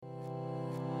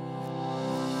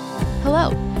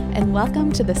Hello, and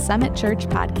welcome to the Summit Church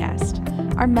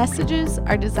podcast. Our messages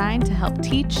are designed to help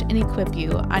teach and equip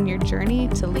you on your journey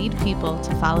to lead people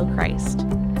to follow Christ.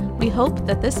 We hope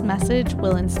that this message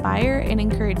will inspire and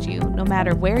encourage you no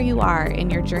matter where you are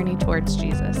in your journey towards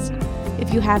Jesus.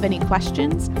 If you have any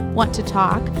questions, want to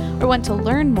talk, or want to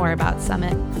learn more about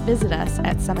Summit, visit us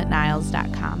at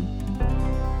summitniles.com.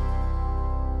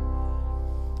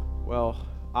 Well,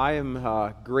 I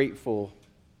am grateful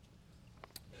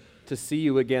to see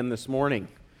you again this morning.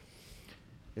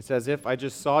 It's as if I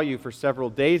just saw you for several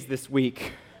days this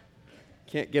week.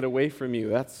 Can't get away from you.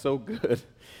 That's so good.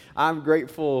 I'm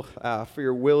grateful for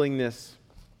your willingness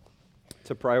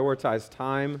to prioritize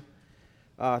time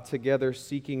together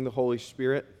seeking the Holy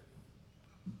Spirit.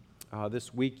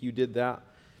 This week you did that.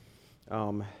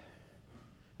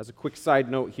 As a quick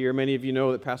side note here, many of you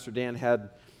know that Pastor Dan had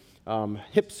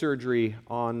hip surgery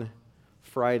on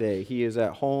Friday. He is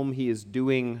at home. He is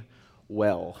doing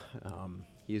well.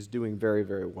 He is doing very,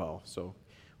 very well. So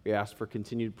we ask for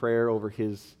continued prayer over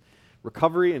his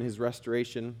recovery and his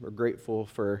restoration. We're grateful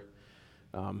for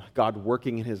God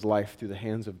working in his life through the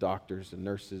hands of doctors and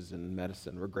nurses and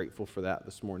medicine. We're grateful for that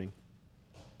this morning.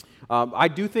 I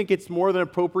do think it's more than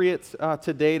appropriate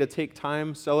today to take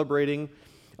time celebrating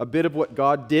a bit of what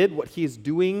God did, what he is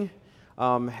doing,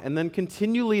 and then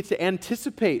continually to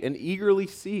anticipate and eagerly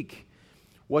seek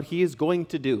what he is going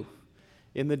to do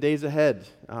in the days ahead.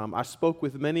 I spoke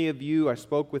with many of you. I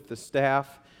spoke with the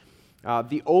staff.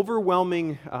 The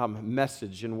overwhelming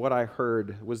message in what I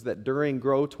heard was that during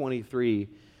Grow 23,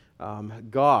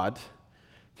 God,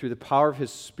 through the power of his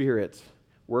Spirit,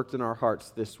 worked in our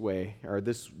hearts this way, or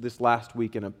this last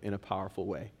week in a powerful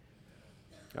way.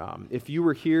 If you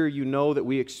were here, you know that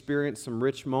we experienced some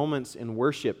rich moments in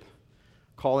worship,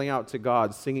 calling out to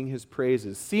God, singing his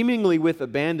praises, seemingly with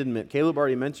abandonment. Caleb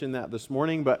already mentioned that this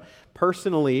morning, but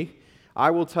personally, I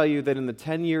will tell you that in the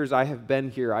 10 years I have been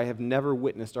here, I have never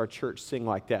witnessed our church sing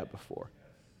like that before.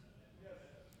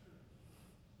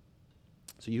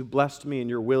 So you've blessed me in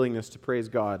your willingness to praise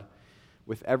God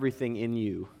with everything in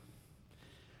you.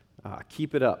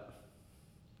 Keep it up.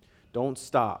 Don't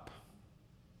stop.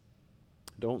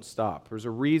 Don't stop. There's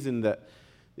a reason that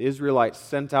the Israelites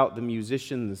sent out the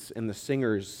musicians and the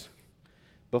singers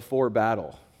before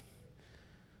battle,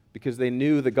 because they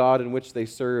knew the God in which they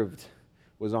served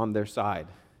was on their side.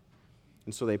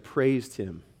 And so they praised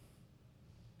him.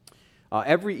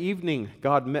 Every evening,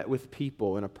 God met with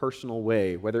people in a personal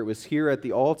way, whether it was here at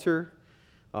the altar,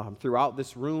 throughout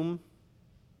this room.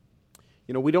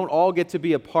 You know, we don't all get to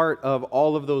be a part of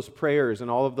all of those prayers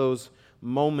and all of those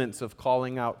moments of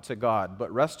calling out to God,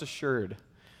 but rest assured,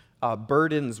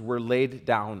 burdens were laid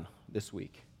down this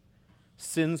week.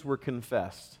 Sins were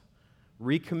confessed.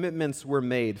 Recommitments were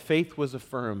made. Faith was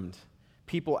affirmed.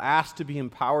 People asked to be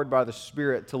empowered by the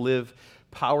Spirit to live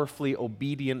powerfully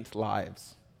obedient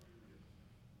lives.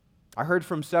 I heard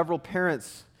from several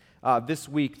parents this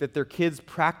week that their kids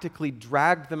practically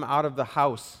dragged them out of the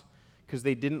house because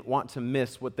they didn't want to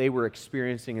miss what they were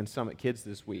experiencing in Summit Kids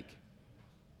this week.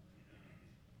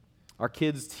 Our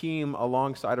kids team,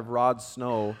 alongside of Rod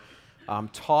Snow,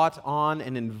 taught on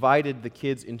and invited the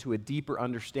kids into a deeper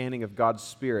understanding of God's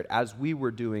Spirit, as we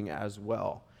were doing as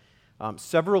well.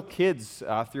 Several kids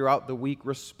throughout the week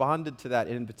responded to that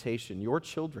invitation, your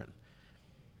children.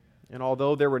 And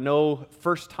although there were no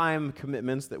first-time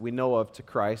commitments that we know of to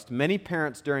Christ, many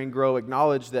parents during Grow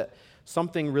acknowledged that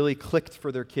something really clicked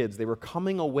for their kids. They were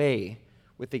coming away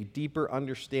with a deeper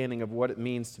understanding of what it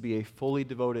means to be a fully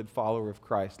devoted follower of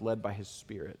Christ, led by his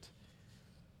Spirit.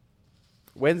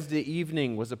 Wednesday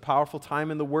evening was a powerful time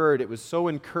in the Word. It was so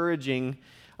encouraging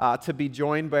to be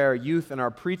joined by our youth and our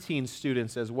preteen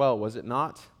students as well, was it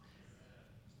not?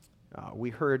 We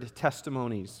heard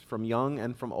testimonies from young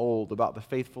and from old about the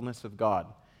faithfulness of God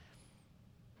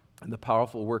and the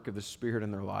powerful work of the Spirit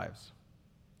in their lives.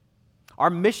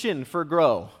 Our mission for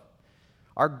Grow,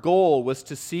 our goal was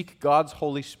to seek God's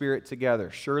Holy Spirit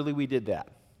together. Surely we did that.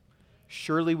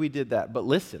 Surely we did that. But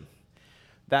listen,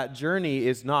 that journey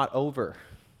is not over.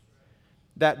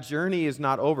 That journey is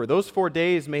not over. Those 4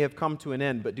 days may have come to an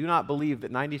end, but do not believe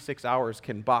that 96 hours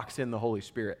can box in the Holy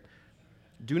Spirit.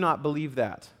 Do not believe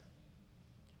that.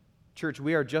 Church,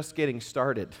 we are just getting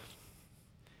started.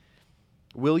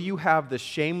 Will you have the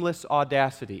shameless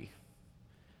audacity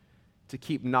to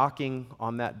keep knocking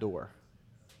on that door?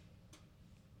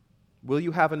 Will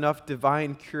you have enough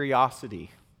divine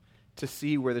curiosity to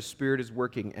see where the Spirit is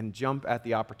working and jump at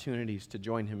the opportunities to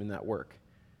join him in that work?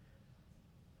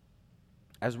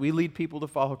 As we lead people to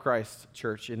follow Christ,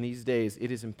 church, in these days,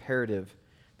 it is imperative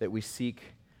that we seek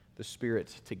the Spirit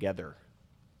together,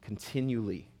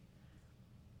 continually.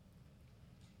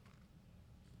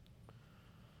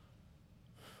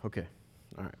 Okay.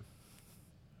 All right.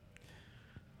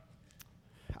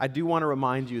 I do want to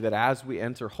remind you that as we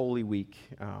enter Holy Week,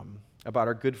 about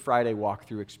our Good Friday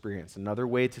walkthrough experience, another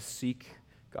way to seek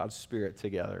God's Spirit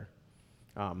together.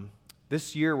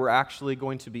 This year, we're actually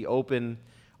going to be open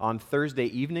on Thursday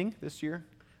evening this year,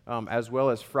 as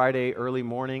well as Friday early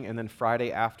morning and then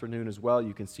Friday afternoon as well.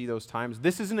 You can see those times.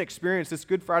 This is an experience, this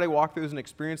Good Friday walkthrough is an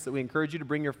experience that we encourage you to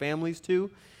bring your families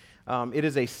to. It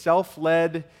is a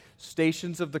self-led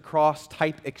Stations of the Cross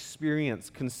type experience,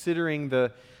 considering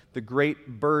the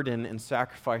great burden and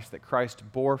sacrifice that Christ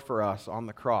bore for us on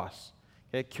the cross.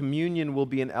 Okay? Communion will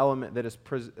be an element that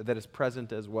is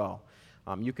present as well.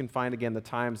 You can find, again, the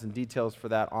times and details for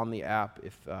that on the app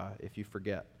if you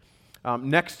forget.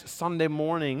 Next Sunday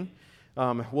morning,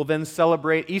 we'll then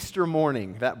celebrate Easter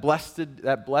morning, that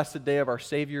blessed day of our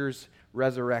Savior's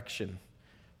resurrection,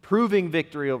 proving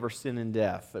victory over sin and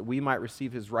death, that we might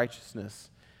receive His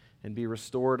righteousness and be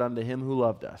restored unto Him who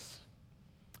loved us.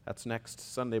 That's next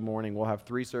Sunday morning. We'll have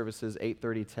 3 services,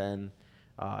 8:30, 10,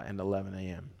 and 11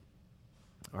 a.m.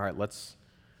 All right, let's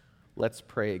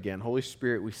pray again. Holy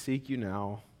Spirit, we seek you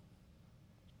now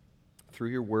through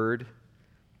your word.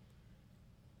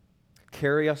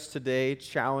 Carry us today,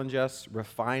 challenge us,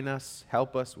 refine us,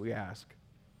 help us, we ask.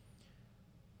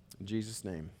 In Jesus'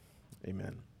 name,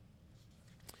 amen.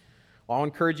 Well, I'll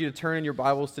encourage you to turn in your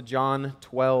Bibles to John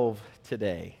 12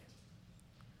 today.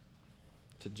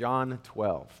 To John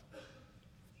 12.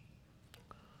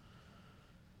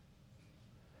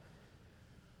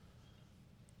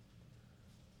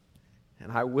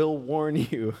 And I will warn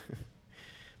you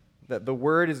that the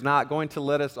word is not going to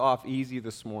let us off easy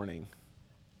this morning.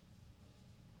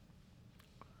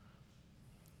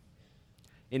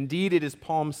 Indeed, it is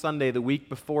Palm Sunday, the week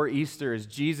before Easter, as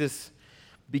Jesus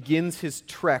begins his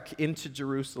trek into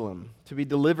Jerusalem to be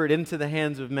delivered into the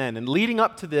hands of men. And leading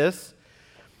up to this,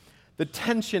 the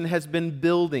tension has been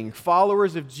building.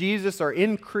 Followers of Jesus are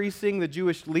increasing. The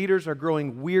Jewish leaders are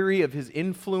growing weary of his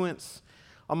influence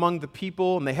among the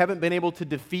people, and they haven't been able to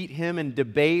defeat him in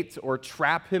debate or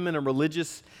trap him in a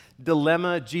religious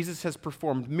dilemma. Jesus has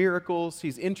performed miracles.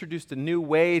 He's introduced a new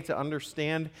way to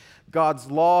understand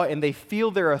God's law, and they feel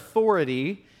their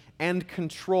authority and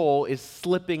control is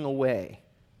slipping away.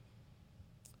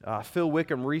 Phil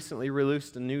Wickham recently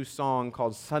released a new song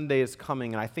called Sunday is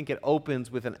Coming, and I think it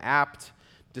opens with an apt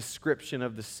description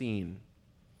of the scene.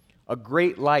 A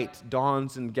great light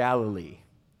dawns in Galilee.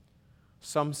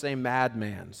 Some say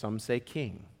madman, some say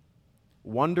king.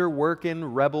 Wonder-working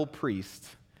rebel priest,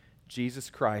 Jesus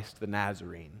Christ the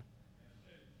Nazarene.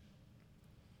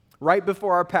 Right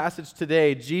before our passage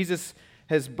today, Jesus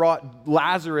has brought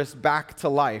Lazarus back to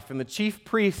life. And the chief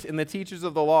priests and the teachers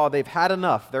of the law, they've had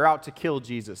enough. They're out to kill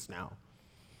Jesus now.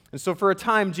 And so for a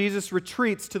time, Jesus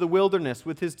retreats to the wilderness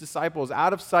with his disciples,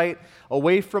 out of sight,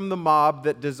 away from the mob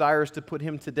that desires to put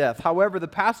him to death. However, the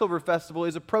Passover festival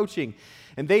is approaching,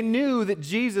 and they knew that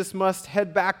Jesus must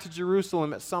head back to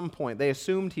Jerusalem at some point. They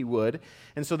assumed he would.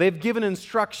 And so they've given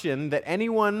instruction that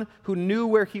anyone who knew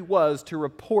where he was to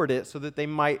report it so that they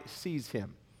might seize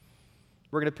him.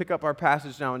 We're going to pick up our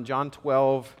passage now in John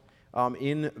 12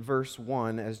 in verse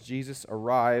 1 as Jesus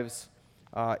arrives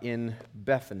in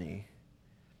Bethany.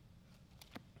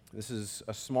 This is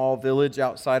a small village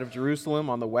outside of Jerusalem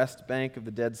on the west bank of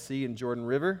the Dead Sea and Jordan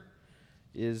River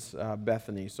is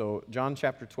Bethany. So John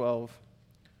chapter 12,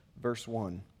 verse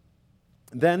 1.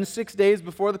 Then 6 days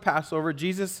before the Passover,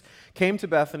 Jesus came to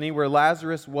Bethany where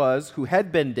Lazarus was, who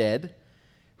had been dead,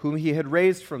 whom he had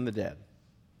raised from the dead.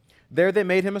 There they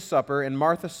made him a supper, and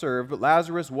Martha served, but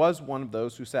Lazarus was one of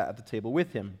those who sat at the table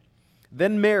with him.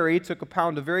 Then Mary took a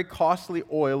pound of very costly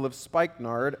oil of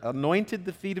spikenard, anointed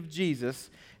the feet of Jesus,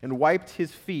 and wiped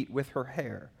his feet with her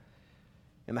hair.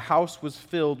 And the house was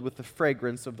filled with the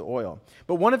fragrance of the oil.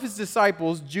 But one of his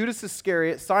disciples, Judas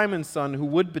Iscariot, Simon's son, who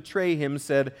would betray him,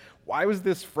 said, "Why was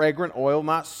this fragrant oil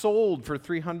not sold for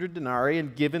 300 denarii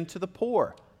and given to the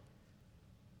poor?"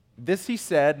 This he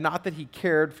said, not that he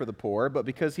cared for the poor, but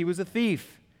because he was a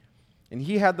thief. And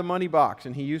he had the money box,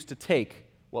 and he used to take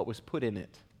what was put in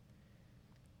it.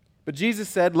 But Jesus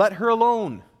said, "Let her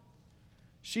alone.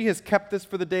 She has kept this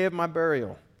for the day of my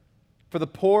burial. For the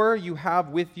poor you have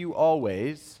with you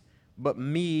always, but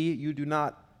me you do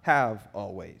not have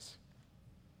always."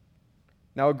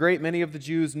 Now a great many of the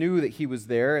Jews knew that he was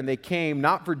there, and they came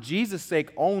not for Jesus'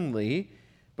 sake only,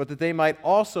 but that they might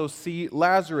also see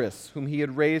Lazarus, whom he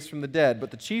had raised from the dead.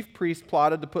 But the chief priests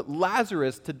plotted to put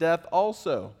Lazarus to death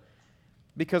also,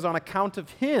 because on account of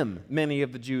him many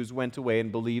of the Jews went away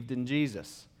and believed in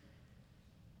Jesus.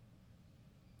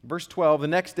 Verse 12, the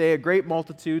next day a great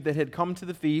multitude that had come to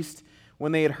the feast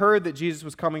when they had heard that Jesus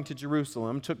was coming to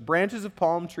Jerusalem, took branches of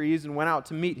palm trees and went out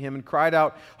to meet him and cried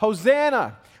out,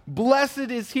 "Hosanna!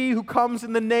 Blessed is he who comes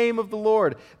in the name of the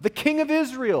Lord, the King of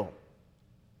Israel."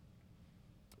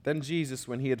 Then Jesus,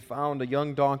 when he had found a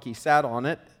young donkey, sat on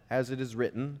it, as it is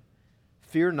written,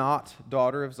 "Fear not,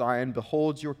 daughter of Zion,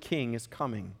 behold, your king is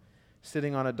coming,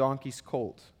 sitting on a donkey's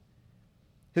colt."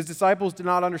 His disciples did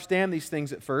not understand these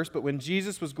things at first, but when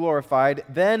Jesus was glorified,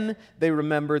 then they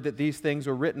remembered that these things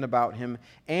were written about him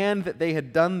and that they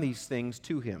had done these things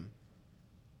to him.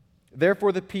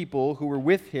 Therefore the people who were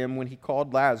with him when he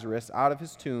called Lazarus out of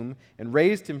his tomb and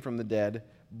raised him from the dead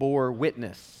bore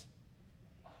witness.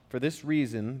 For this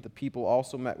reason the people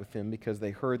also met with him, because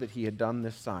they heard that he had done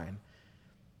this sign.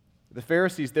 The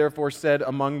Pharisees therefore said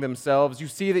among themselves, "You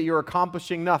see that you're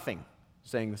accomplishing nothing,"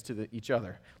 saying this to each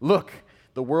other. "Look,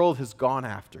 the world has gone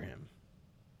after him."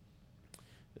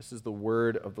 This is the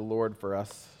word of the Lord for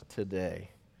us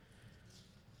today.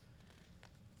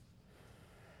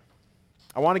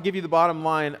 I want to give you the bottom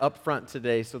line up front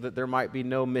today so that there might be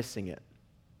no missing it.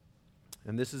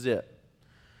 And this is it.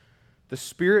 The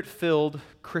Spirit-filled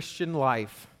Christian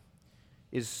life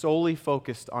is solely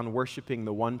focused on worshiping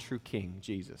the one true King,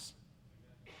 Jesus.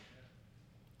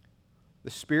 The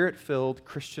Spirit-filled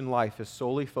Christian life is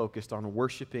solely focused on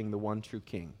worshiping the one true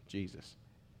King, Jesus.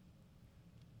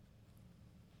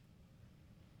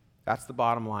 That's the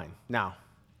bottom line. Now,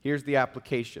 here's the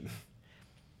application.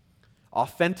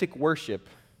 Authentic worship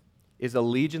is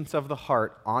allegiance of the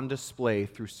heart on display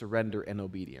through surrender and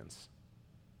obedience.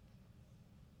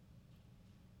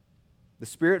 The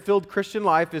Spirit-filled Christian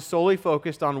life is solely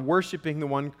focused on worshiping the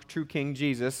one true King,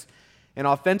 Jesus. And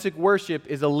authentic worship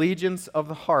is allegiance of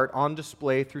the heart on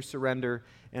display through surrender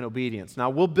and obedience. Now,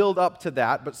 we'll build up to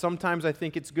that, but sometimes I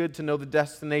think it's good to know the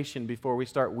destination before we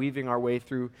start weaving our way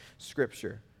through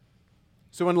Scripture.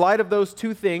 So in light of those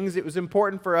two things, it was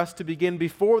important for us to begin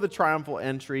before the triumphal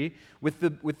entry with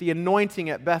the anointing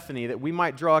at Bethany, that we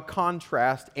might draw a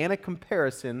contrast and a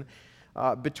comparison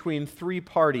between three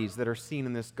parties that are seen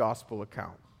in this gospel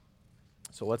account.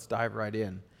 So let's dive right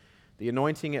in. The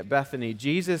anointing at Bethany.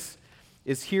 Jesus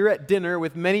is here at dinner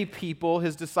with many people.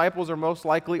 His disciples are most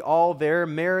likely all there.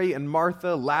 Mary and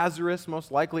Martha, Lazarus,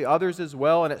 most likely others as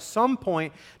well. And at some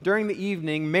point during the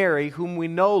evening, Mary, whom we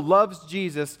know loves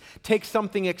Jesus, takes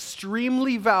something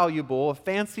extremely valuable, a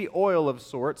fancy oil of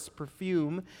sorts,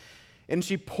 perfume, and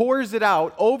she pours it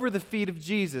out over the feet of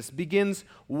Jesus, begins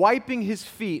wiping his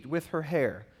feet with her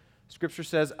hair. Scripture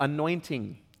says,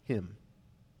 anointing him.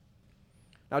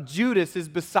 Now, Judas is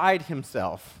beside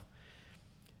himself.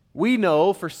 We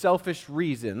know for selfish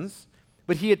reasons,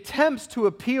 but he attempts to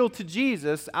appeal to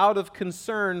Jesus out of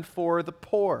concern for the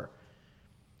poor.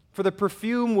 For the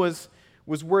perfume was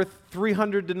worth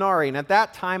 300 denarii, and at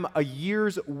that time, a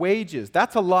year's wages.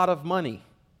 That's a lot of money.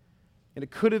 And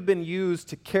it could have been used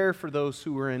to care for those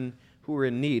who were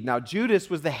in need. Now, Judas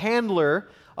was the handler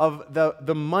of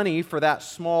the money for that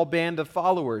small band of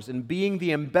followers, and being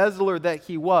the embezzler that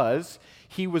he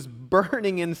was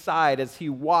burning inside as he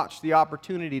watched the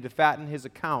opportunity to fatten his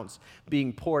accounts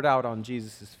being poured out on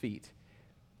Jesus' feet.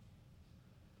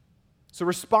 So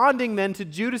responding then to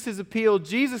Judas's appeal,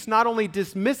 Jesus not only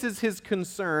dismisses his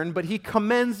concern, but he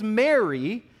commends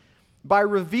Mary by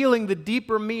revealing the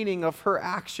deeper meaning of her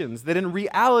actions, that in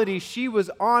reality she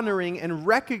was honoring and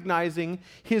recognizing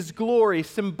his glory,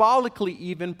 symbolically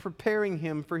even preparing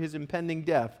him for his impending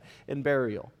death and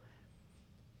burial.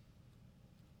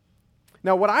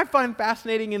 Now, what I find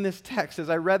fascinating in this text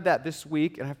as I read that this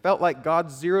week, and I felt like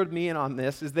God zeroed me in on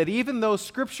this, is that even though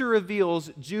Scripture reveals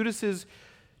Judas's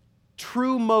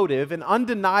true motive, and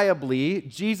undeniably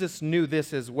Jesus knew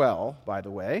this as well, by the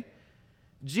way,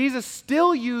 Jesus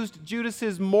still used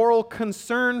Judas's moral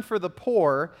concern for the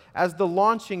poor as the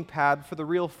launching pad for the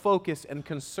real focus and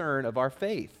concern of our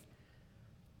faith.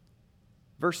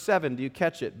 Verse 7, do you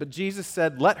catch it? But Jesus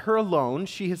said, "Let her alone.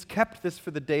 She has kept this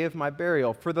for the day of my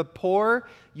burial. For the poor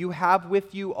you have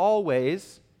with you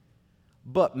always,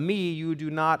 but me you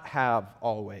do not have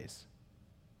always."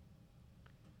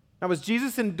 Now, was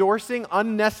Jesus endorsing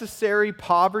unnecessary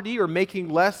poverty or making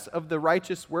less of the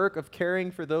righteous work of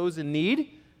caring for those in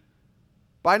need?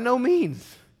 By no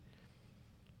means.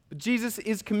 But Jesus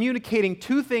is communicating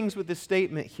two things with this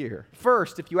statement here.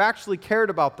 First, if you actually cared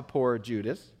about the poor,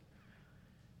 Judas,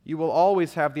 you will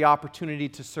always have the opportunity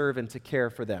to serve and to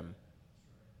care for them.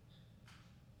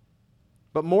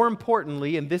 But more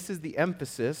importantly, and this is the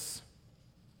emphasis,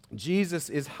 Jesus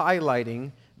is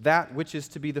highlighting that which is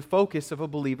to be the focus of a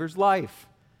believer's life.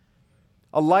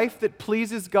 A life that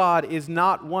pleases God is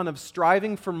not one of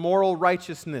striving for moral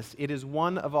righteousness. It is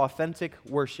one of authentic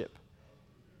worship.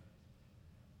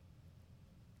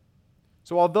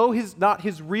 So although not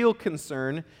his real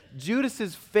concern,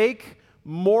 Judas's fake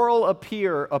moral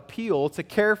appeal to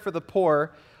care for the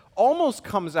poor almost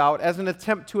comes out as an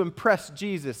attempt to impress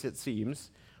Jesus, it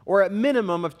seems, or at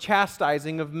minimum of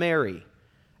chastising of Mary,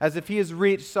 as if he has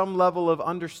reached some level of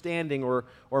understanding or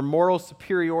moral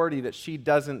superiority that she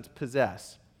doesn't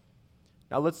possess.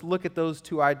 Now let's look at those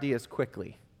two ideas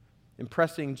quickly.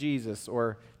 Impressing Jesus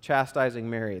or chastising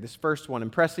Mary. This first one,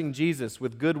 impressing Jesus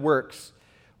with good works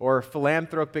or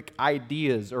philanthropic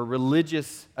ideas or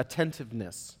religious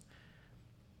attentiveness.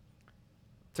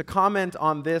 To comment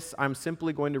on this, I'm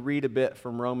simply going to read a bit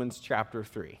from Romans chapter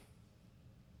 3.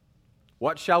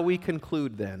 What shall we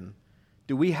conclude then?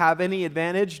 Do we have any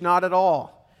advantage? Not at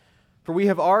all. For we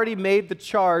have already made the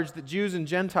charge that Jews and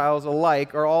Gentiles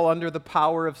alike are all under the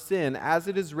power of sin. As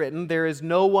it is written, there is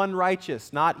no one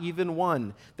righteous, not even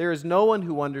one. There is no one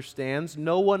who understands,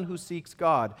 no one who seeks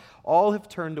God. All have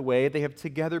turned away, they have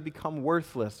together become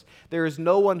worthless. There is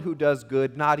no one who does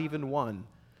good, not even one.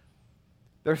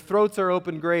 Their throats are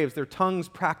open graves, their tongues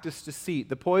practice deceit.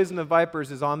 The poison of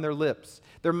vipers is on their lips.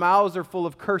 Their mouths are full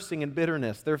of cursing and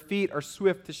bitterness. Their feet are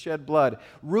swift to shed blood.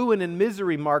 Ruin and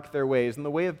misery mark their ways, and the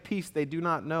way of peace they do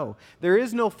not know. There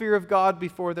is no fear of God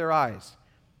before their eyes.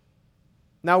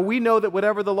 Now we know that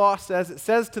whatever the law says, it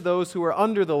says to those who are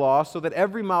under the law, so that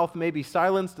every mouth may be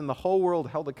silenced and the whole world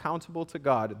held accountable to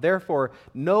God. Therefore,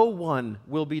 no one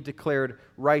will be declared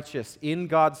righteous in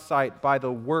God's sight by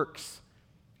the works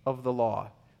of the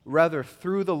law. Rather,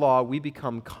 through the law, we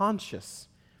become conscious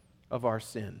of our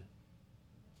sin.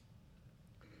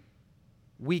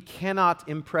 We cannot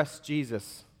impress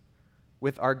Jesus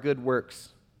with our good works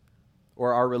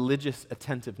or our religious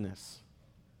attentiveness.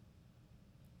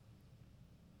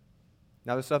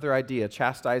 Now, this other idea,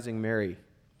 chastising Mary.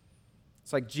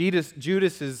 It's like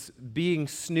Judas is being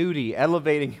snooty,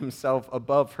 elevating himself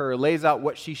above her, lays out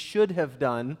what she should have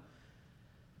done.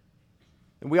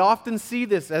 And we often see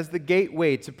this as the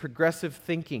gateway to progressive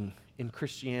thinking in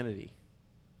Christianity.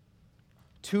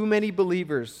 Too many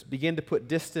believers begin to put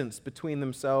distance between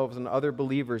themselves and other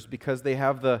believers because they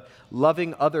have the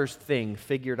loving others thing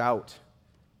figured out.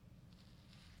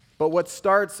 But what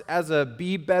starts as a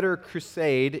be better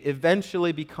crusade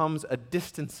eventually becomes a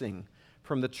distancing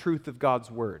from the truth of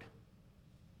God's word,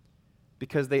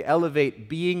 because they elevate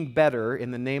being better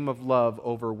in the name of love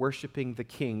over worshiping the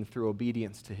King through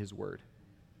obedience to his word.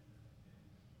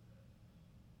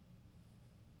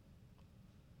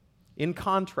 In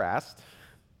contrast,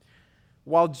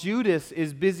 while Judas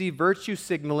is busy virtue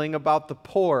signaling about the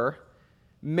poor,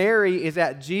 Mary is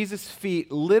at Jesus'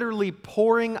 feet literally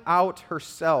pouring out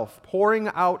herself, pouring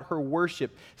out her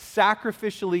worship,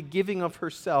 sacrificially giving of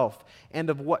herself and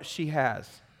of what she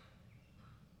has.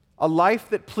 A life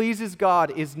that pleases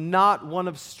God is not one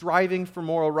of striving for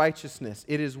moral righteousness.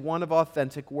 It is one of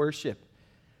authentic worship.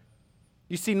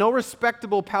 You see, no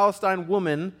respectable Palestine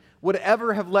woman would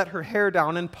ever have let her hair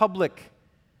down in public.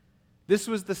 This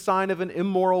was the sign of an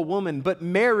immoral woman. But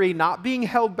Mary, not being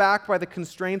held back by the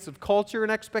constraints of culture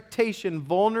and expectation,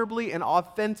 vulnerably and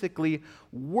authentically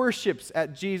worships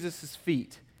at Jesus'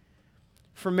 feet.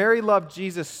 For Mary loved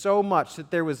Jesus so much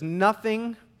that it was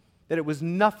nothing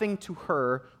to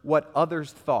her what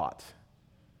others thought.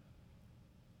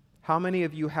 How many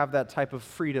of you have that type of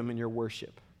freedom in your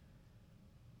worship?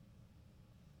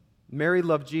 Mary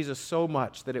loved Jesus so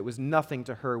much that it was nothing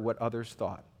to her what others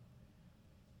thought.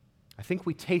 I think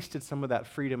we tasted some of that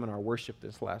freedom in our worship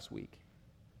this last week.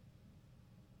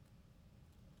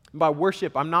 And by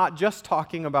worship, I'm not just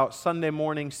talking about Sunday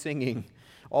morning singing,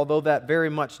 although that very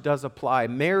much does apply.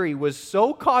 Mary was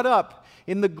so caught up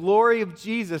in the glory of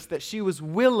Jesus that she was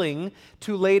willing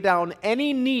to lay down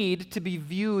any need to be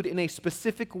viewed in a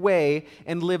specific way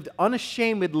and lived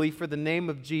unashamedly for the name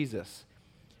of Jesus.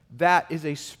 That is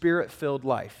a spirit-filled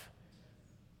life.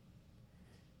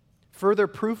 Further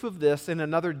proof of this, and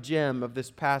another gem of this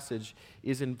passage,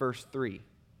 is in verse 3.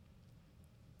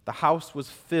 The house was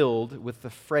filled with the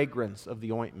fragrance of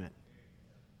the ointment.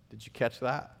 Did you catch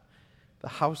that? The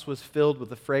house was filled with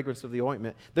the fragrance of the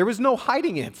ointment. There was no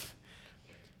hiding it.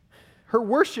 Her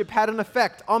worship had an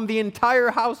effect on the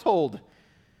entire household,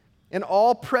 and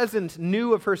all present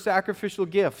knew of her sacrificial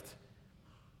gift.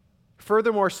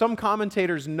 Furthermore, some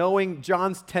commentators, knowing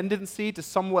John's tendency to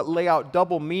somewhat lay out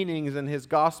double meanings in his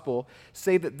gospel,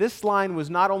 say that this line was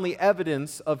not only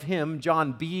evidence of him,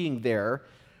 John, being there,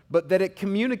 but that it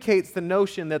communicates the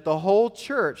notion that the whole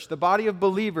church, the body of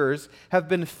believers, have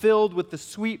been filled with the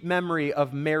sweet memory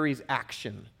of Mary's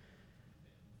action.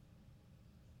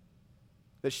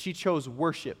 That she chose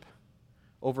worship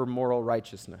over moral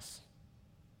righteousness.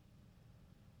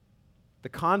 The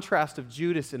contrast of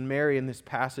Judas and Mary in this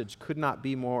passage could not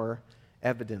be more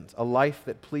evident. A life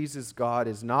that pleases God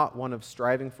is not one of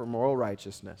striving for moral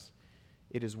righteousness.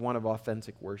 It is one of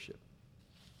authentic worship.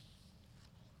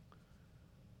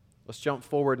 Let's jump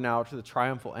forward now to the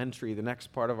triumphal entry, the next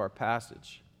part of our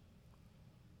passage.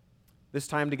 This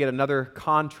time to get another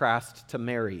contrast to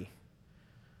Mary,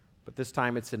 but this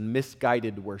time it's in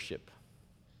misguided worship.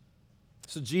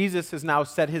 So Jesus has now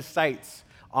set his sights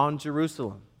on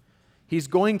Jerusalem. He's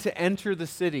going to enter the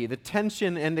city. The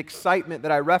tension and excitement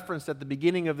that I referenced at the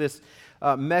beginning of this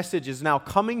message is now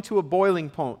coming to a boiling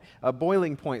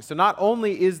point. So not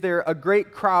only is there a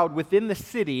great crowd within the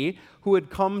city who had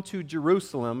come to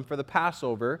Jerusalem for the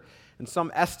Passover, and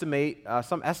some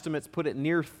estimates put it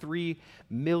near 3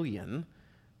 million,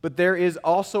 but there is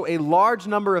also a large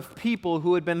number of people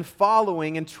who had been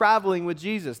following and traveling with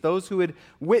Jesus, those who had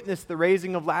witnessed the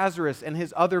raising of Lazarus and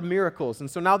his other miracles.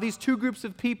 And so now these two groups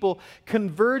of people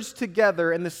converge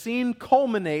together, and the scene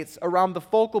culminates around the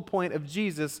focal point of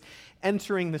Jesus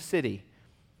entering the city.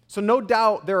 So no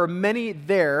doubt there are many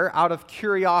there out of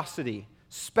curiosity,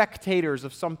 spectators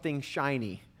of something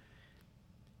shiny.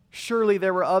 Surely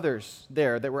there were others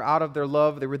there that were out of their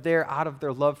love. They were there out of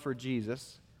their love for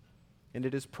Jesus. And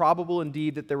it is probable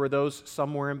indeed that there were those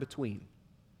somewhere in between,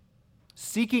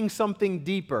 seeking something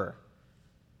deeper,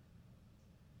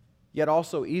 yet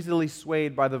also easily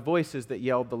swayed by the voices that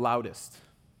yelled the loudest.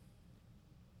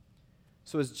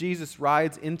 So as Jesus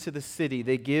rides into the city,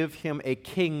 they give him a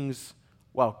king's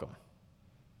welcome.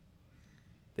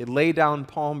 They lay down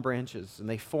palm branches and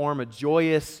they form a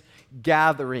joyous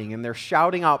gathering, and they're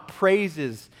shouting out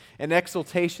praises and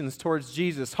exultations towards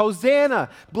Jesus. Hosanna!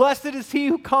 Blessed is he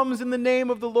who comes in the name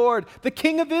of the Lord, the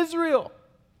King of Israel.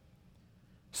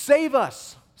 Save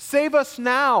us! Save us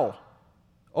now,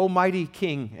 O mighty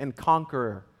King and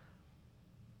Conqueror.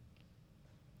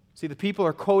 See, the people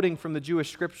are quoting from the Jewish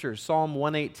scriptures, Psalm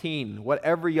 118, what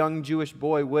every young Jewish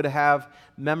boy would have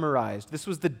memorized. This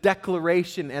was the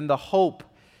declaration and the hope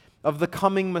of the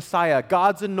coming Messiah,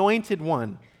 God's anointed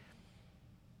one.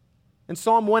 And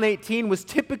Psalm 118 was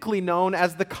typically known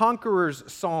as the conqueror's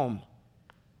psalm.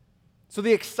 So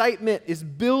the excitement is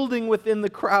building within the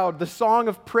crowd, the song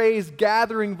of praise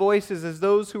gathering voices as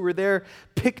those who were there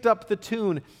picked up the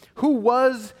tune. Who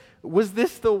was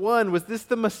this the one? Was this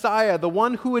the Messiah, the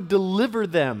one who would deliver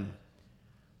them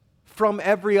from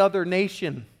every other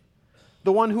nation?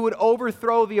 The one who would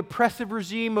overthrow the oppressive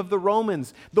regime of the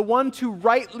Romans, the one to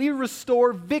rightly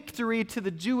restore victory to the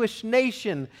Jewish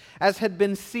nation as had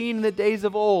been seen in the days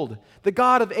of old, the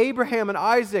God of Abraham and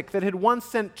Isaac that had once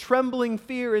sent trembling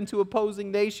fear into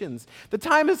opposing nations. The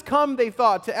time has come, they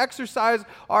thought, to exercise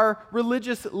our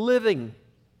religious living.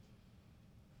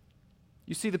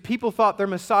 You see, the people thought their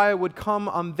Messiah would come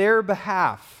on their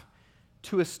behalf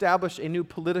to establish a new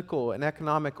political and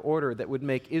economic order that would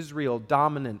make Israel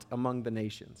dominant among the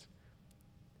nations.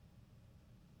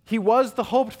 He was the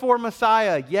hoped-for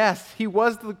Messiah, yes. He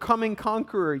was the coming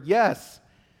conqueror, yes.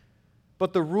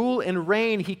 But the rule and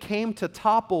reign he came to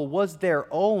topple was their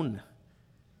own.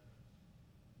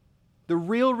 The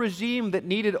real regime that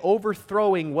needed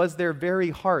overthrowing was their very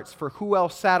hearts, for who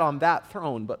else sat on that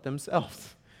throne but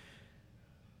themselves?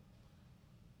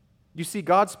 You see,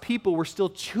 God's people were still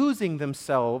choosing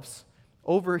themselves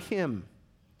over him.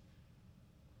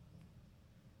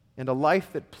 And a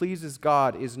life that pleases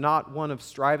God is not one of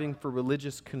striving for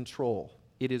religious control.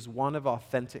 It is one of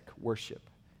authentic worship.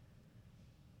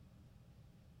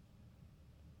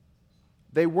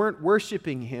 They weren't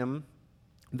worshiping him.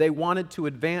 They wanted to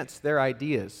advance their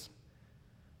ideas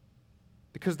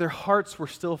because their hearts were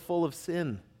still full of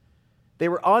sin. They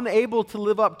were unable to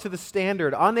live up to the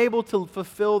standard, unable to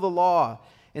fulfill the law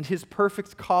and his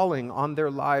perfect calling on their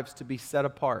lives to be set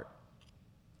apart.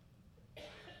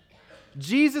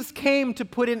 Jesus came to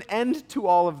put an end to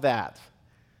all of that,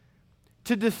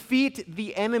 to defeat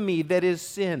the enemy that is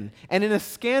sin. And in a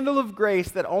scandal of grace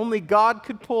that only God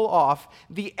could pull off,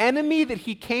 the enemy that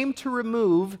he came to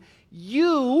remove,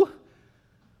 you,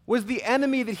 was the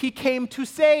enemy that he came to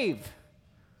save.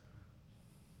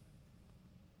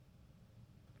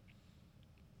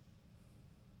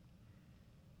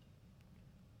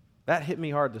 That hit me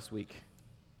hard this week.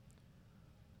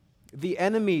 The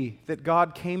enemy that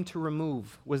God came to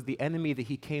remove was the enemy that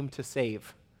he came to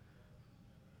save.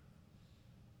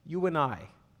 You and I.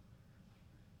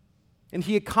 And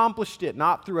he accomplished it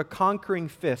not through a conquering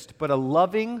fist, but a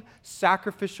loving,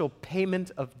 sacrificial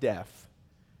payment of death.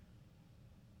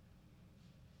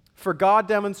 For God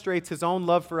demonstrates his own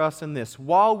love for us in this: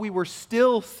 while we were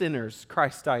still sinners,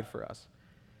 Christ died for us.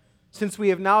 Since we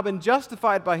have now been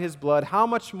justified by his blood, how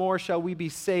much more shall we be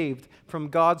saved from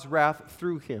God's wrath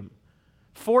through him?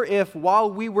 For if, while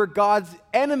we were God's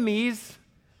enemies,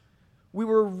 we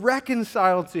were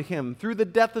reconciled to him through the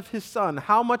death of his Son,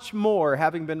 how much more,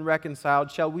 having been reconciled,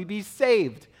 shall we be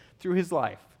saved through his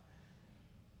life?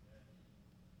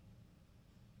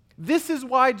 This is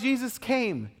why Jesus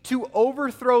came, to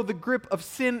overthrow the grip of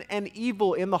sin and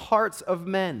evil in the hearts of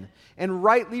men and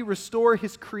rightly restore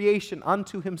his creation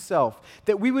unto himself,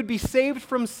 that we would be saved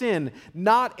from sin,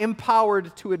 not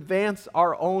empowered to advance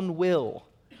our own will.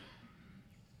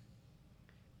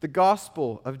 The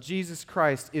gospel of Jesus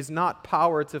Christ is not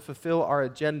power to fulfill our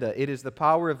agenda. It is the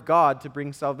power of God to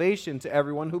bring salvation to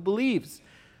everyone who believes,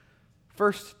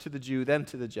 first to the Jew, then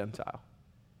to the Gentile.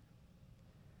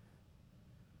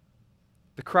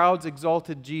 The crowds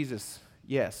exalted Jesus,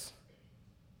 yes.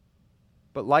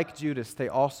 But like Judas, they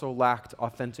also lacked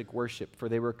authentic worship, for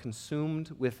they were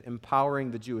consumed with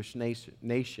empowering the Jewish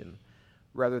nation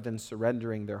rather than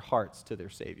surrendering their hearts to their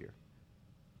Savior.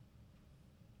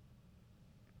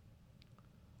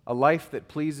 A life that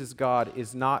pleases God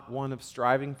is not one of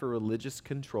striving for religious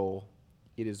control.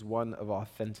 It is one of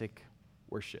authentic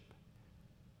worship.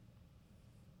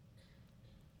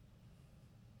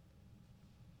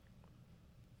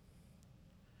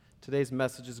 Today's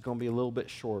message is going to be a little bit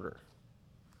shorter.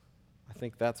 I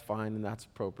think that's fine and that's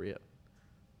appropriate.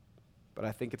 But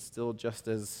I think it's still just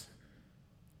as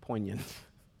poignant.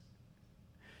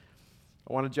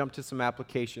 I want to jump to some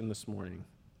application this morning.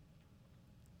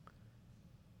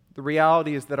 The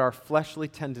reality is that our fleshly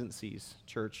tendencies,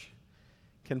 church,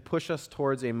 can push us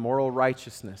towards a moral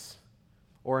righteousness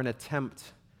or an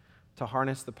attempt to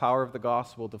harness the power of the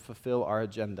gospel to fulfill our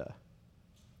agenda.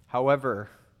 However,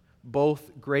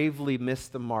 both gravely miss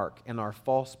the mark and are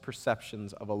false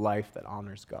perceptions of a life that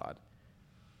honors God.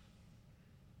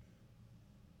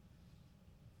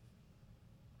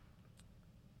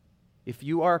 If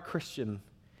you are a Christian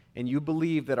and you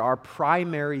believe that our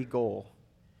primary goal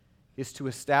is to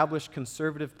establish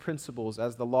conservative principles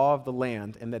as the law of the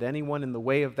land and that anyone in the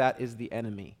way of that is the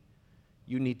enemy,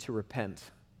 you need to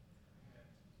repent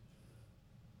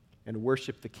and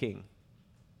worship the King.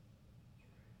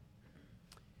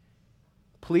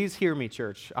 Please hear me,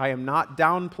 church. I am not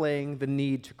downplaying the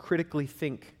need to critically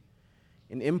think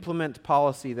and implement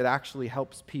policy that actually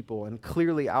helps people and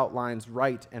clearly outlines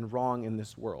right and wrong in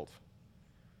this world.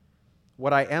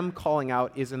 What I am calling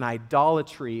out is an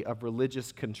idolatry of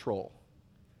religious control.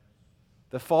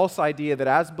 The false idea that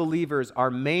as believers,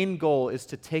 our main goal is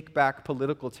to take back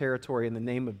political territory in the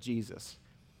name of Jesus.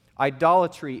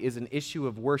 Idolatry is an issue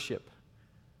of worship.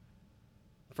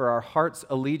 For our heart's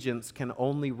allegiance can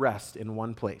only rest in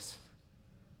one place.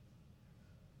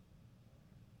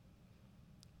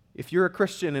 If you're a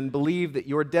Christian and believe that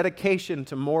your dedication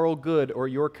to moral good or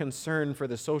your concern for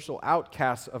the social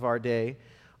outcasts of our day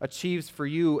achieves for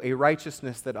you a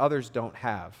righteousness that others don't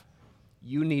have,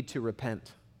 you need to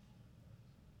repent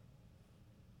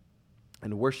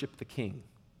and worship the King.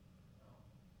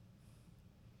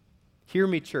 Hear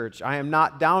me, church. I am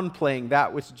not downplaying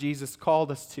that which Jesus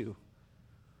called us to.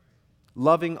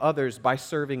 Loving others by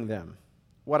serving them.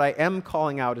 What I am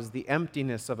calling out is the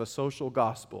emptiness of a social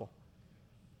gospel.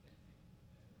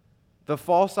 The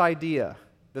false idea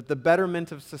that the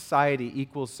betterment of society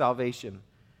equals salvation.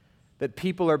 That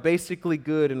people are basically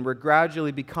good and we're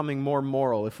gradually becoming more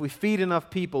moral. If we feed enough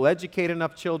people, educate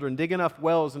enough children, dig enough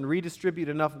wells, and redistribute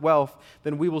enough wealth,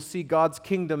 then we will see God's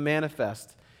kingdom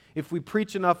manifest. If we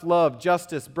preach enough love,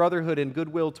 justice, brotherhood, and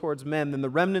goodwill towards men, then the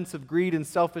remnants of greed and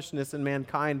selfishness in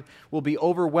mankind will be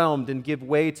overwhelmed and give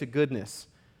way to goodness.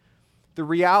 The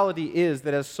reality is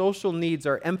that as social needs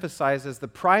are emphasized as the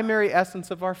primary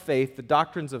essence of our faith, the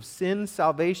doctrines of sin,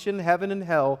 salvation, heaven and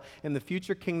hell, and the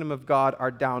future kingdom of God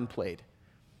are downplayed,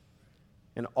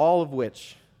 and all of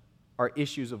which are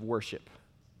issues of worship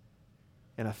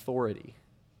and authority.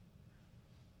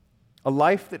 A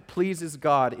life that pleases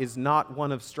God is not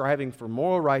one of striving for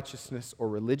moral righteousness or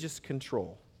religious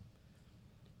control,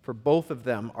 for both of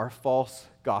them are false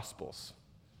gospels.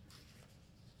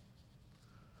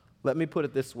 Let me put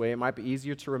it this way, it might be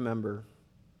easier to remember.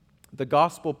 The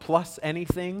gospel plus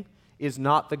anything is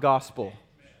not the gospel.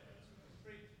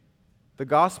 The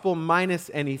gospel minus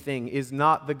anything is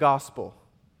not the gospel.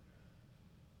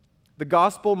 The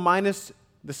gospel minus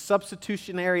the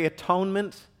substitutionary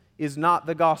atonement is not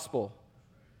the gospel.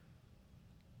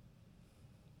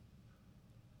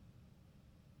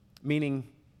 Meaning,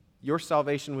 your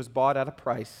salvation was bought at a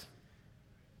price.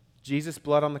 Jesus'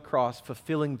 blood on the cross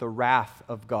fulfilling the wrath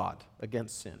of God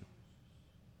against sin.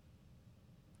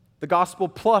 The gospel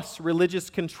plus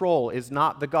religious control is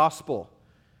not the gospel.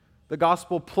 The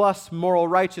gospel plus moral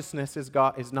righteousness is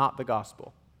not the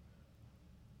gospel.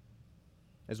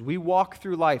 As we walk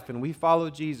through life and we follow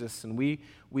Jesus and we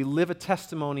live a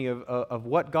testimony of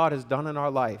what God has done in our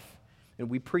life and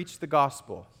we preach the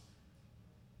gospel,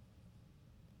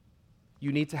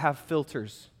 you need to have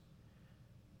filters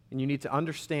and you need to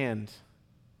understand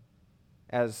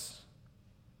as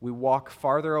we walk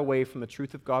farther away from the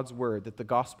truth of God's word that the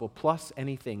gospel plus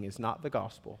anything is not the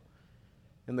gospel,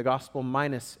 and the gospel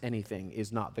minus anything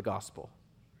is not the gospel.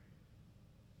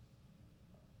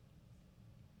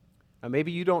 Now,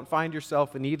 maybe you don't find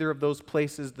yourself in either of those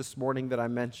places this morning that I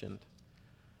mentioned.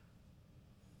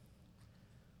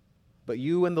 But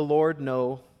you and the Lord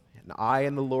know, and I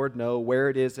and the Lord know where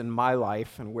it is in my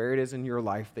life and where it is in your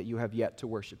life that you have yet to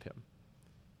worship Him.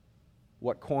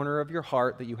 What corner of your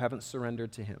heart that you haven't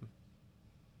surrendered to Him.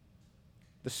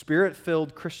 The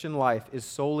Spirit-filled Christian life is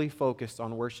solely focused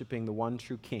on worshiping the one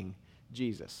true King,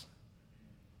 Jesus.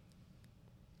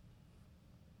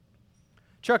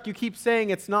 Chuck, you keep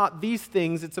saying it's not these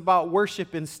things, it's about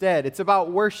worship instead. It's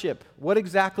about worship. What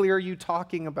exactly are you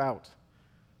talking about?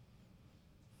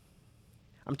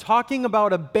 I'm talking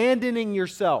about abandoning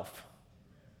yourself.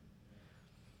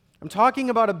 I'm talking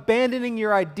about abandoning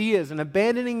your ideas and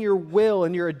abandoning your will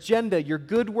and your agenda, your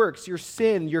good works, your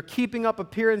sin, your keeping up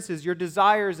appearances, your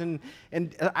desires and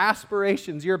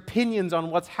aspirations, your opinions on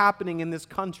what's happening in this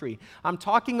country. I'm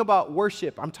talking about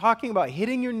worship. I'm talking about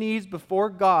hitting your knees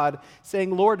before God, saying,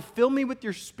 Lord, fill me with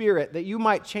your Spirit that you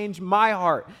might change my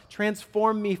heart,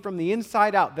 transform me from the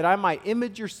inside out, that I might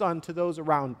image your Son to those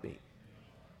around me.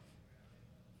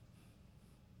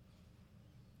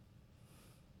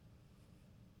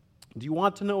 Do you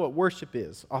want to know what worship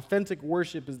is? Authentic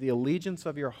worship is the allegiance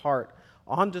of your heart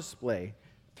on display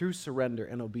through surrender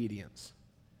and obedience.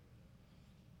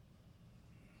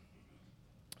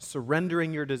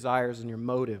 Surrendering your desires and your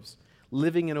motives,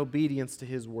 living in obedience to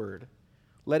His word,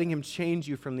 letting Him change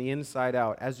you from the inside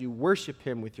out as you worship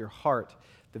Him with your heart,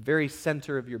 the very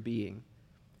center of your being.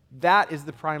 That is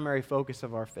the primary focus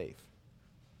of our faith.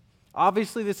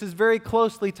 Obviously, this is very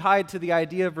closely tied to the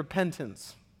idea of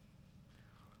repentance.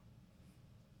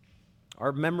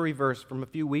 Our memory verse from a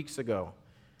few weeks ago.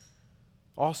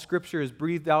 All Scripture is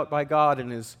breathed out by God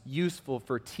and is useful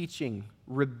for teaching,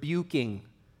 rebuking,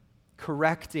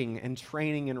 correcting, and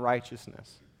training in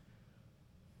righteousness.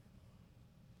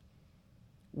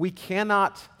 We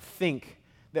cannot think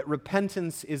that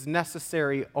repentance is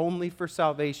necessary only for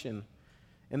salvation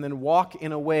and then walk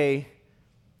in a way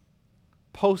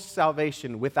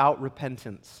post-salvation without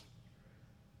repentance.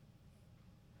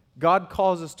 God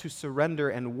calls us to surrender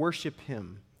and worship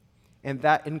Him, and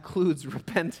that includes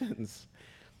repentance.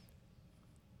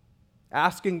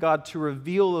 Asking God to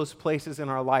reveal those places in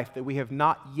our life that we have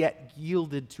not yet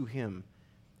yielded to Him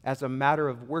as a matter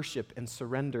of worship and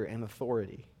surrender and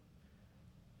authority.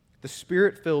 The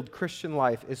Spirit-filled Christian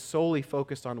life is solely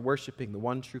focused on worshiping the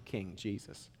one true King,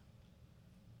 Jesus.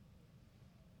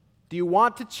 Do you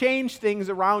want to change things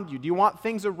around you? Do you want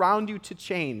things around you to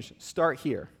change? Start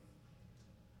here.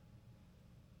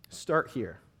 Start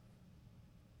here.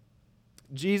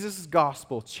 Jesus'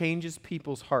 gospel changes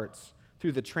people's hearts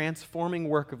through the transforming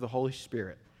work of the Holy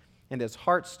Spirit. And as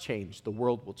hearts change, the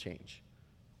world will change.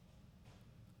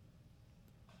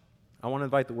 I want to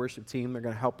invite the worship team. They're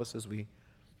going to help us as we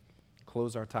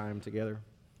close our time together.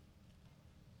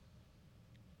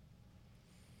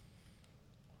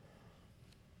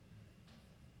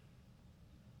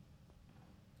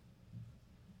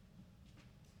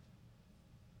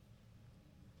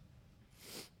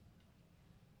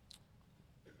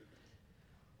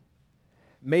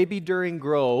 Maybe during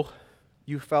Grow,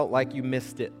 you felt like you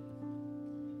missed it.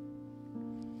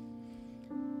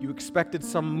 You expected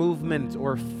some movement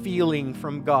or feeling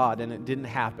from God, and it didn't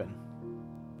happen.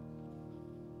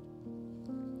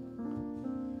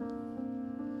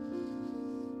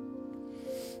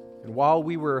 And while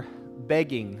we were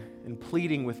begging and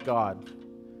pleading with God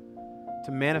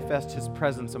to manifest His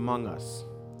presence among us,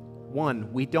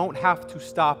 one, we don't have to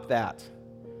stop that.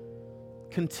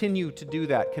 Continue to do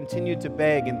that. Continue to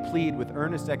beg and plead with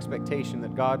earnest expectation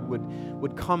that God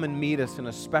would come and meet us in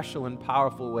a special and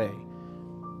powerful way.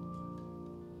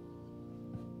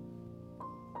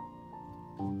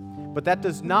 But that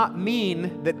does not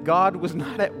mean that God was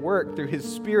not at work through His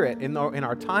Spirit in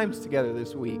our times together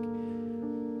this week.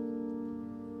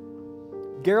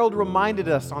 Gerald reminded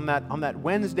us on that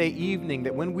Wednesday evening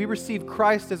that when we receive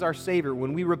Christ as our Savior,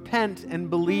 when we repent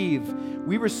and believe,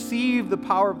 we receive the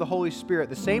power of the Holy Spirit.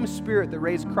 The same Spirit that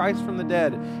raised Christ from the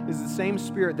dead is the same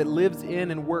Spirit that lives in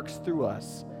and works through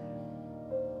us.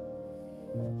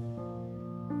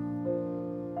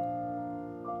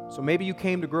 So maybe you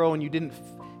came to grow and you didn't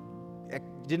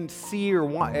see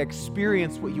or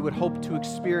experience what you would hope to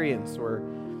experience,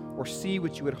 or see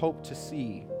what you would hope to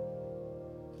see.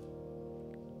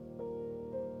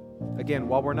 Again,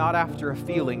 while we're not after a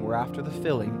feeling, we're after the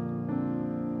filling.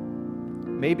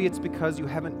 Maybe it's because you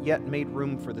haven't yet made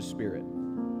room for the Spirit.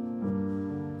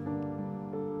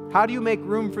 How do you make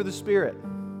room for the Spirit?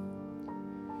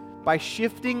 By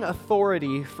shifting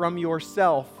authority from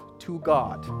yourself to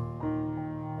God.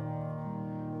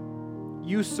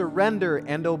 You surrender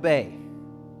and obey.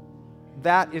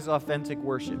 That is authentic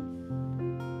worship.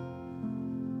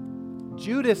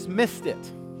 Judas missed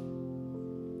it.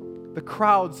 The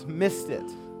crowds missed it.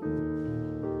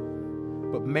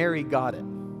 But Mary got it.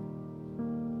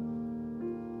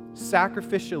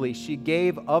 Sacrificially, she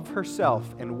gave of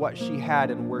herself and what she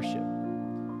had in worship.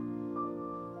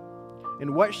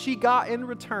 And what she got in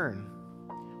return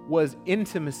was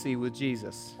intimacy with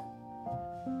Jesus.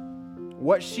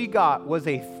 What she got was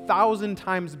 1,000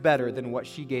 times better than what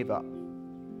she gave up.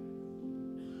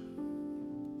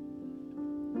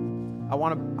 I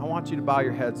want you to bow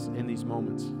your heads in these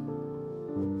moments.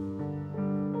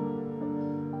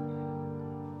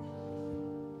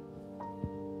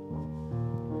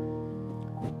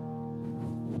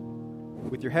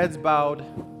 With your heads bowed,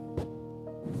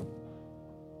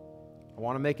 I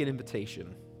want to make an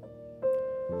invitation.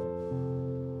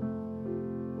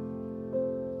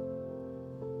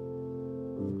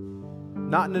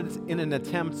 Not in an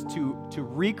attempt to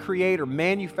recreate or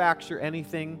manufacture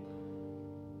anything,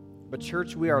 but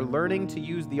church, we are learning to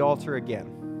use the altar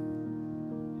again.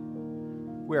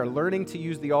 We are learning to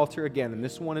use the altar again, and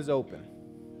this one is open.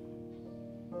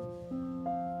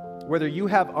 Whether you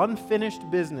have unfinished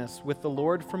business with the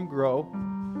Lord from Grow,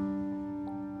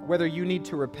 whether you need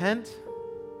to repent,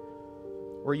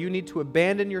 or you need to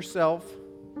abandon yourself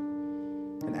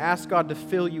and ask God to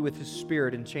fill you with His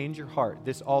Spirit and change your heart,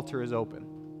 this altar is open.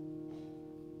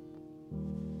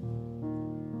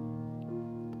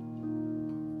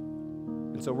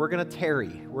 And so we're going to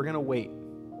tarry. We're going to wait.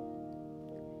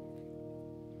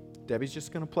 Debbie's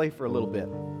just going to play for a little bit.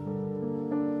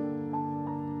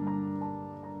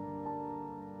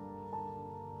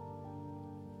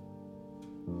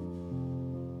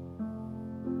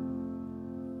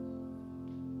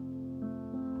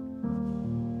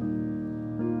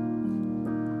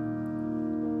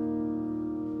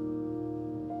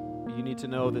 You need to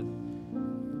know that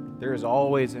there is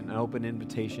always an open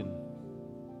invitation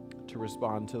to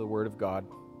respond to the Word of God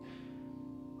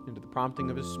and to the prompting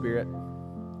of His Spirit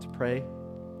to pray,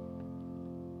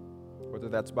 whether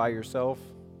that's by yourself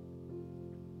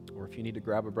or if you need to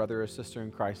grab a brother or sister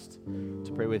in Christ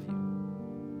to pray with you.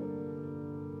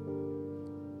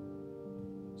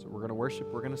 So we're going to worship,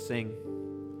 we're going to sing,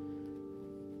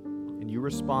 and you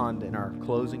respond in our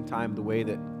closing time the way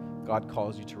that God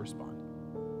calls you to respond.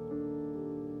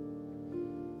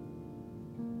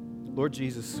 Lord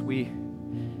Jesus, we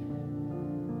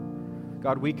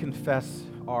confess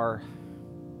our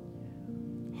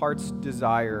heart's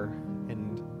desire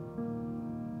and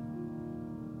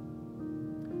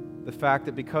the fact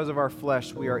that because of our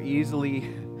flesh, we are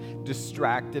easily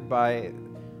distracted by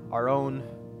our own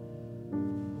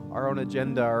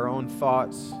agenda, our own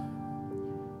thoughts,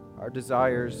 our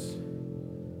desires.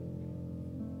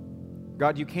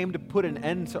 God, you came to put an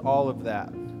end to all of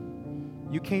that.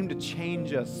 You came to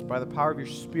change us by the power of your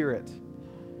Spirit.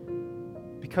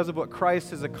 Because of what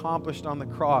Christ has accomplished on the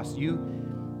cross,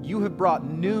 you have brought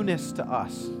newness to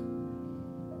us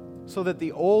so that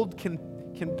the old can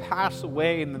pass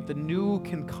away and that the new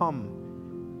can come.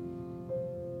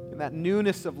 And that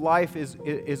newness of life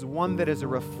is one that is a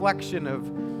reflection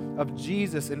of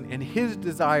Jesus and His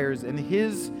desires and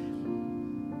His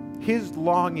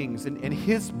longings and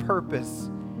His purpose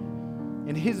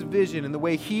and His vision and the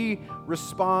way He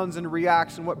responds and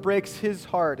reacts and what breaks His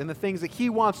heart and the things that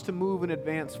He wants to move and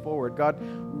advance forward. God,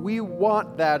 we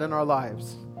want that in our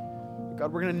lives.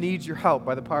 God, we're going to need your help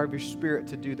by the power of your Spirit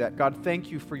to do that. God,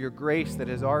 thank you for your grace that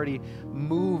has already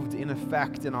moved in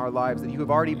effect in our lives, that you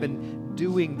have already been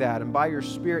doing that. And by your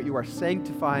Spirit, you are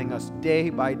sanctifying us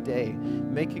day by day,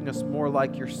 making us more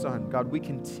like your Son. God, we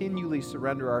continually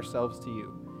surrender ourselves to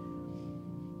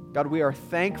you. God, we are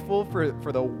thankful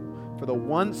for the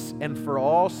once and for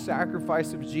all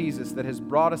sacrifice of Jesus that has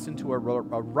brought us into a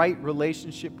right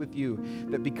relationship with you,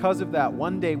 that because of that,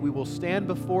 one day we will stand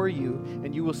before you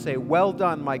and you will say, well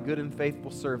done, my good and faithful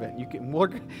servant. We're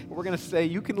going to say,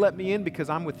 you can let me in because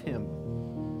I'm with Him.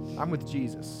 I'm with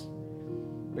Jesus.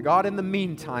 But God, in the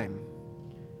meantime,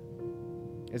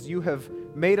 as you have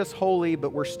made us holy,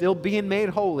 but we're still being made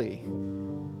holy,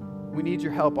 we need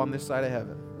your help on this side of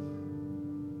heaven.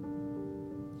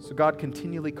 So God,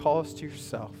 continually call us to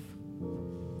yourself.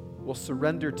 We'll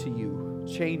surrender to you.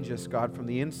 Change us, God, from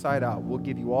the inside out. We'll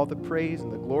give you all the praise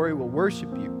and the glory. We'll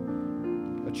worship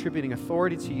you. Attributing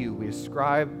authority to you, we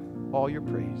ascribe all your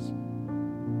praise.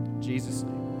 In Jesus'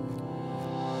 name.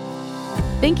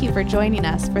 Thank you for joining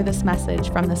us for this message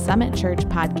from the Summit Church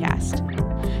podcast.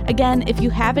 Again, if you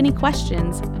have any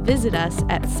questions, visit us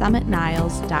at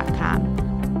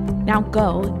summitniles.com. Now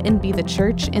go and be the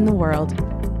church in the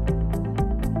world.